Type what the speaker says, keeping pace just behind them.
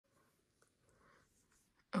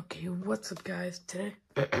Okay, what's up guys? Today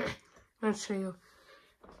I'm going to show you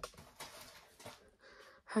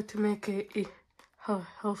how to make a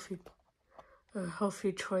healthy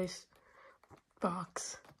choice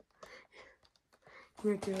box. What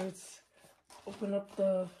you're going to do is open up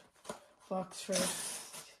the box first.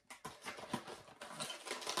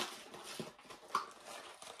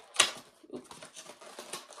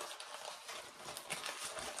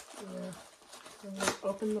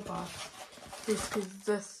 Open the box. Basically,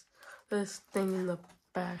 this thing in the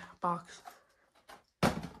box.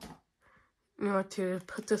 You want to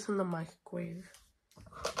put this in the microwave.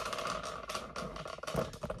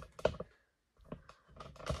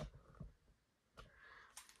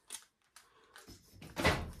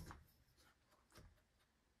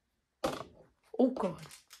 Oh God.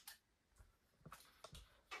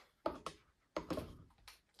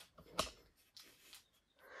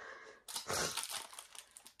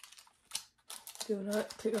 Do not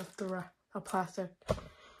take off the plastic.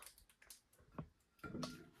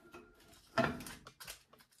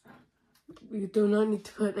 You do not need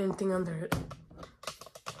to put anything under it.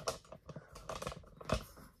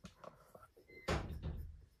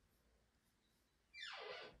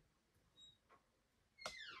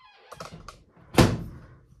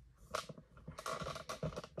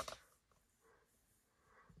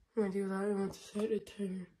 When you do that, I want to set a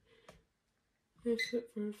timer. I set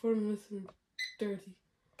for 4 minutes and 30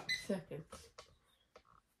 seconds.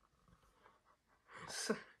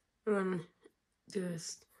 So, and then do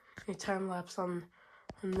this a time lapse on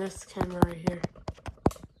this camera right here.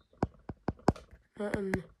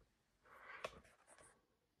 And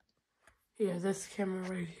yeah, this camera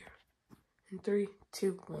right here. In 3,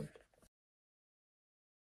 2, 1.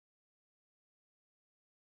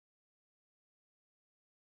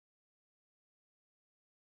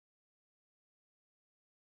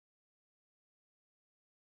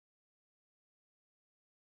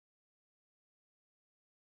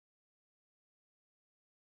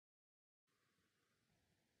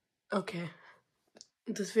 Okay,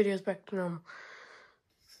 this video is back to normal.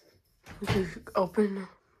 You open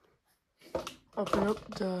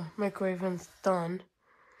up the microwave and it's done.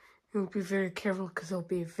 You be very careful because it'll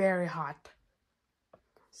be very hot.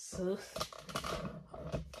 So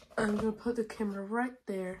I'm gonna put the camera right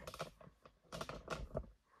there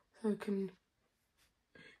so I can.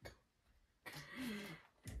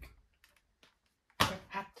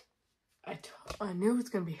 Hot. I knew it was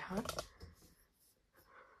gonna be hot.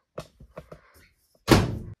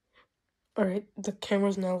 Alright, the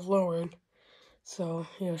camera's now lowered, so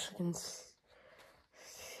yeah, you can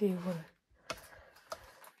see what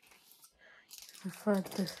I find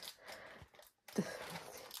this.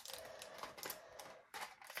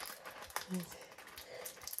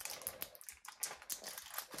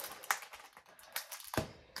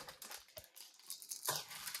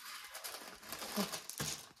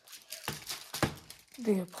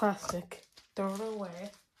 The plastic, throw it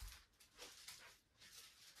away.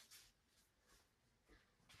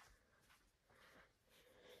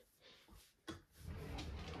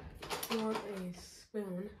 Want a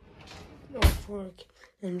spoon or fork.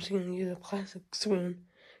 I'm just gonna use a plastic spoon.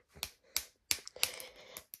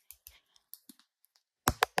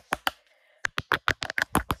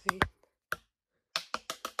 See?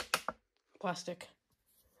 Plastic.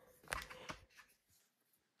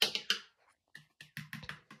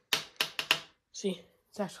 See,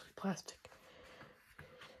 it's actually plastic,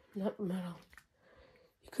 not metal.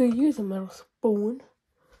 You could use a metal spoon.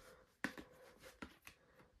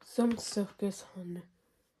 Some stuff gets on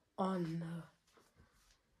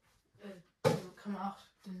come off,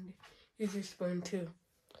 then use your spoon too.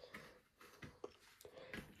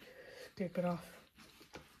 Take it off.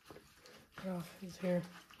 Get off his hair.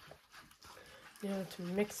 Now to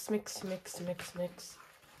mix. I'm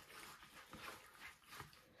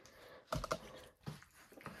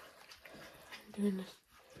doing this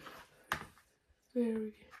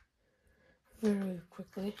very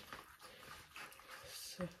quickly.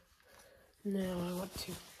 So now I want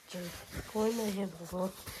to just coin my hands a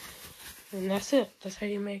little. And that's it. That's how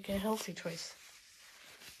you make a healthy choice.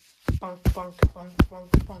 Bonk, bonk, bonk, bonk,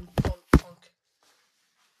 bonk, bonk, bonk.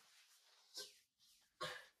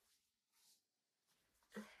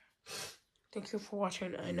 Thank you for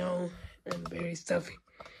watching. I know I'm very stuffy.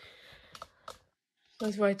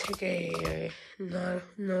 That's why I take a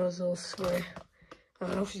nozzle spray. I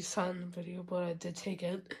don't know if you saw it in the video, but I did take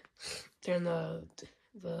it during the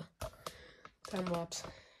time lapse.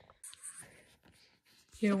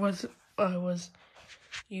 Here was I was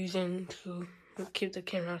using to keep the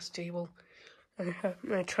camera stable. I have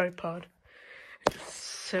my tripod. I just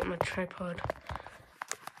set my tripod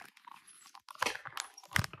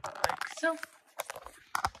So,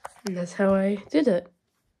 and that's how I did it.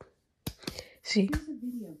 See? Here's a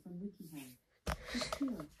video from WikiHow. It's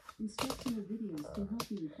here. Instructional videos can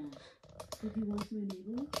help you with that. Did you want to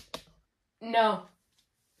enable it? No.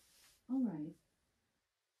 All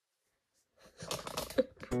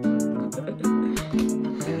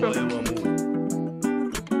right.